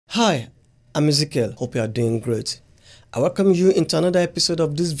Hi, I'm Ezekiel. Hope you are doing great. I welcome you into another episode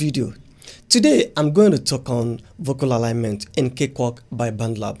of this video. Today, I'm going to talk on vocal alignment in Cakewalk by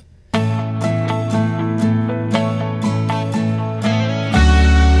Bandlab.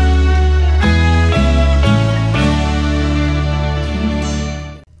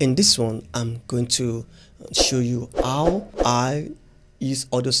 In this one, I'm going to show you how I use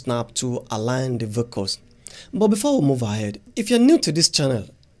Audio Snap to align the vocals. But before we move ahead, if you're new to this channel,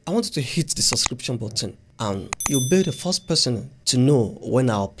 I want you to hit the subscription button and you'll be the first person to know when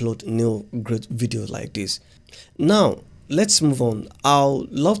I upload new great videos like this. Now, let's move on. I'll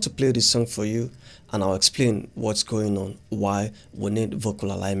love to play this song for you and I'll explain what's going on, why we need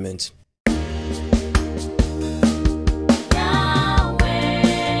vocal alignment.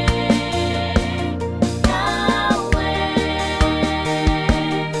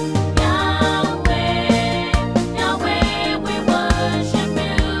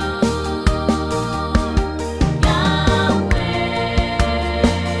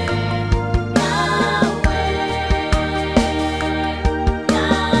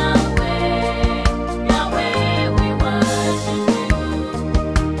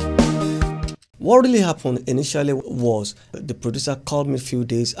 What really happened initially was the producer called me a few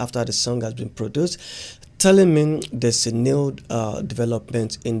days after the song has been produced, telling me there's a new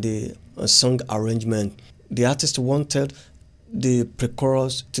development in the song arrangement. The artist wanted the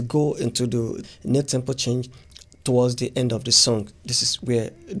pre-chorus to go into the near tempo change towards the end of the song. This is where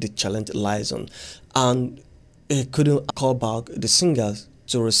the challenge lies on. And he couldn't call back the singers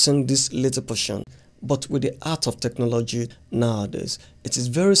to re-sing this little portion. But with the art of technology nowadays, it is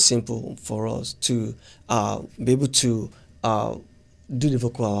very simple for us to be able to do the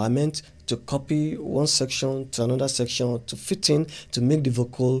vocal alignment, to copy one section to another section, to fit in, to make the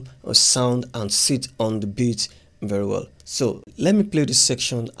vocal sound and sit on the beat very well. So let me play this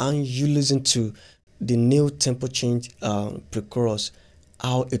section and you listen to the new tempo change pre-chorus,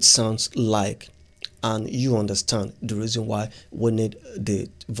 how it sounds like, and you understand the reason why we need the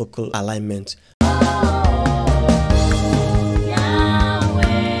vocal alignment.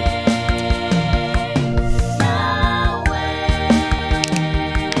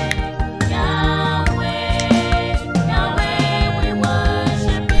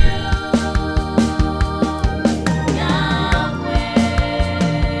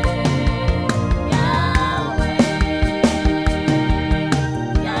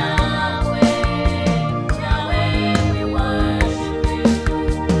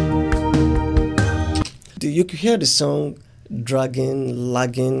 You could hear the song dragging,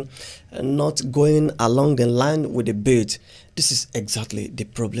 lagging, not going along the line with the beat. This is exactly the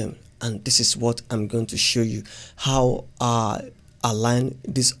problem, and this is what I'm going to show you, how I align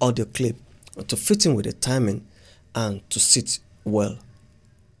this audio clip to fit in with the timing and to sit well.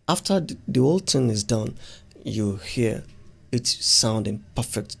 After the whole thing is done, you hear it sounding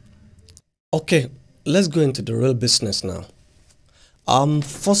perfect. Okay, let's go into the real business now.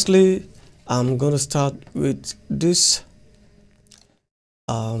 Firstly, I'm going to start with this.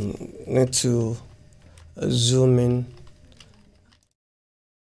 Need to zoom in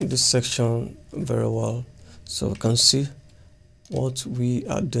this section very well so we can see what we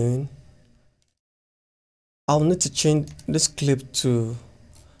are doing. I'll need to change this clip to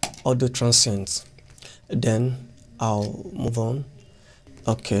audio transients. Then I'll move on.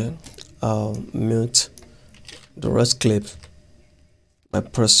 Okay, I'll mute the rest clip by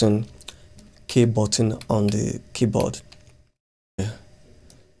pressing key button on the keyboard. Yeah.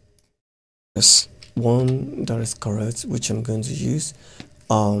 There's one that is correct, which I'm going to use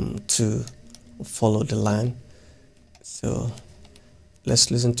to follow the line. So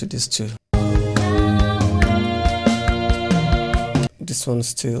let's listen to this too. This one's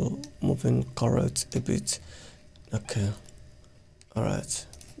still moving correct a bit. Okay. All right.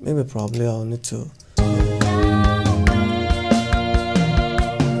 Maybe probably I'll need to.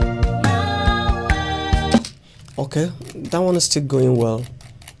 Okay, that one is still going well.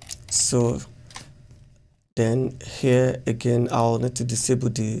 So then here again, I'll need to disable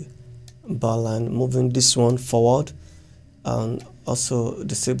the bar line, moving this one forward, and also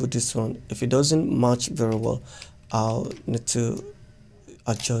disable this one. If it doesn't match very well, I'll need to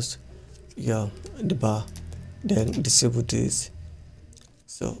adjust the bar, then disable this.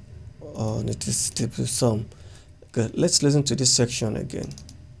 So I'll need to disable some. Good. Let's listen to this section again.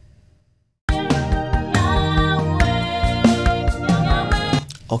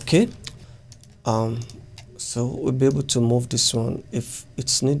 Okay, so we'll be able to move this one if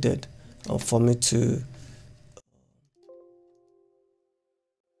it's needed for me to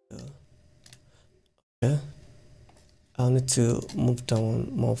okay, I'll need to move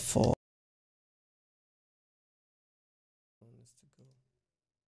down more forward.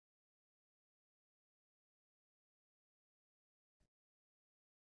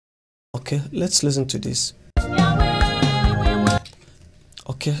 Okay, let's listen to this.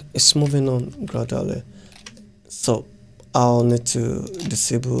 Okay, it's moving on gradually. So I'll need to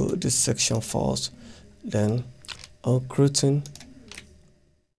disable this section first. Then I'll creating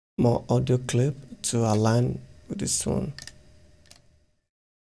more audio clip to align with this one.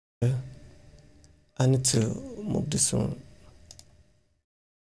 Okay. I need to move this one.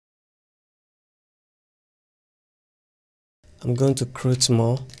 I'm going to create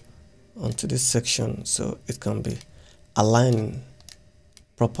more onto this section so it can be aligned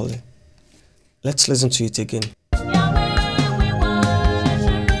properly. Let's listen to it again.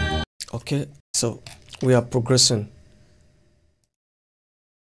 Okay, so we are progressing.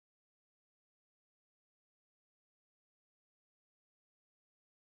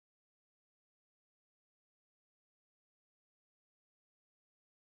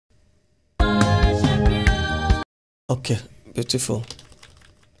 Okay, beautiful.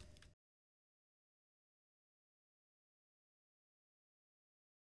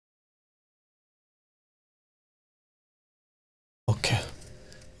 Okay.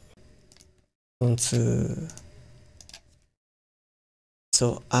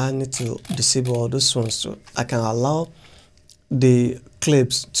 So I need to disable all those ones so I can allow the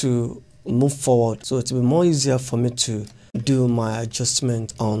clips to move forward, so it will be more easier for me to do my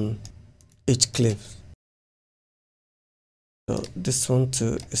adjustment on each clip. So this one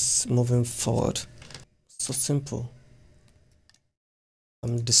too is moving forward. So simple.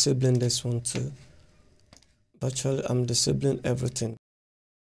 I'm disabling this one too. Virtually I'm disabling everything.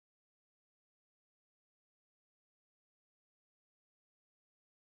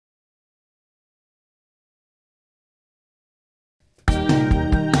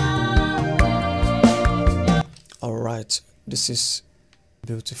 All right, this is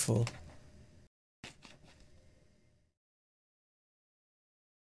beautiful.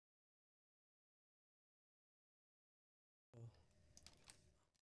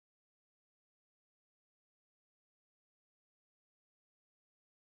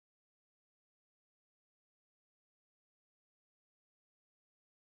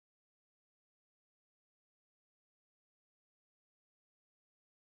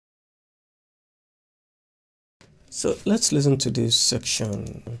 So let's listen to this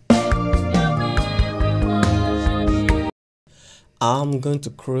section. I'm going to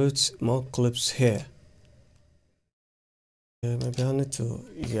create more clips here. Maybe I need to,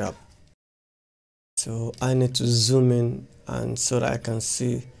 yeah. So I need to zoom in and so that I can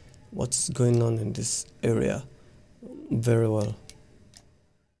see what's going on in this area very well.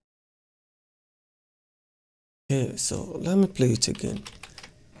 Okay, so let me play it again.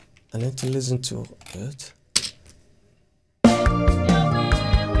 I need to listen to it.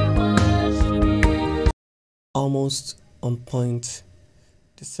 Almost on point.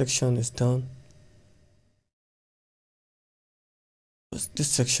 This section is done. This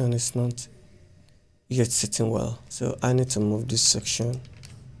section is not yet sitting well, so I need to move this section,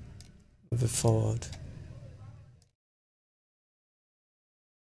 move it forward.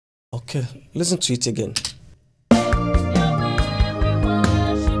 Okay, listen to it again.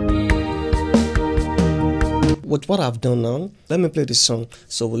 With what I've done now, let me play this song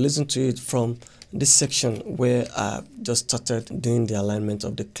so we'll listen to it from this section where I just started doing the alignment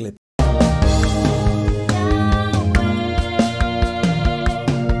of the clip.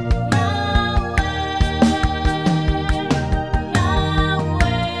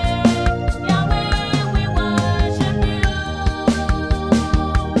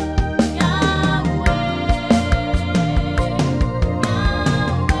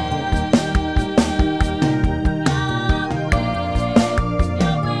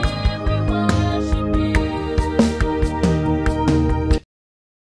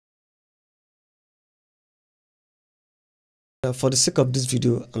 For the sake of this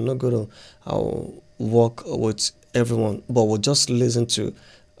video, I'm not going to work with everyone, but we'll just listen to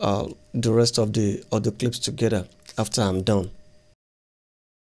the rest of the audio clips together after I'm done.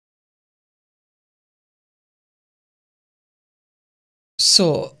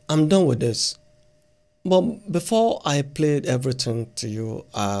 So I'm done with this, but before I played everything to you,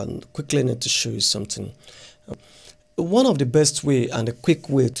 I quickly need to show you something. One of the best way and a quick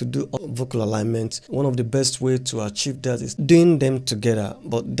way to do vocal alignment, one of the best way to achieve that is doing them together,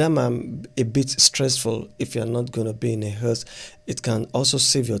 but them are a bit stressful if you're not going to be in a hurry. It can also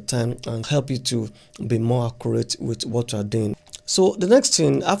save your time and help you to be more accurate with what you're doing. So the next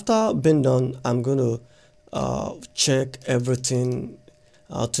thing, after being done, I'm going to check everything,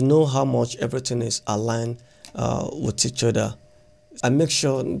 to know how much everything is aligned with each other. I make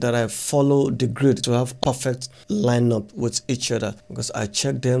sure that I follow the grid to have perfect lineup with each other, because I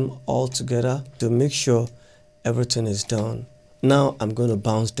check them all together to make sure everything is done. Now I'm going to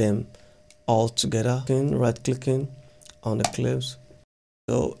bounce them all together, right clicking on the clips.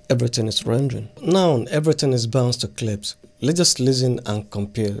 So everything is rendering. Now everything is bounced to clips. Let's just listen and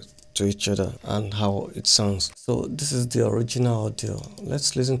compare to each other and how it sounds. So this is the original audio.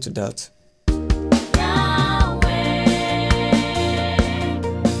 Let's listen to that.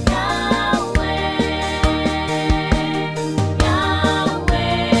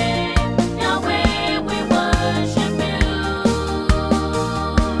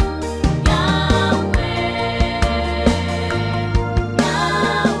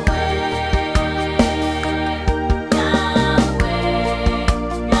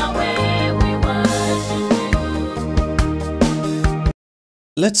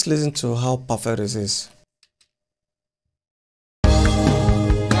 Let's listen to how perfect it is.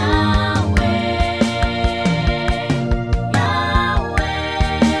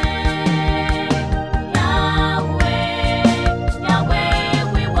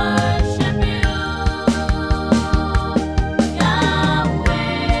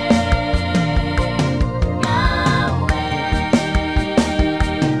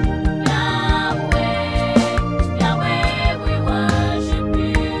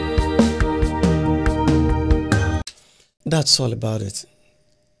 That's all about it.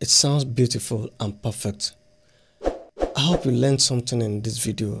 It sounds beautiful and perfect. I hope you learned something in this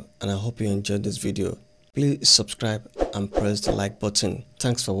video, and I hope you enjoyed this video. Please subscribe and press the like button.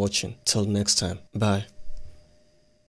 Thanks for watching. Till next time. Bye.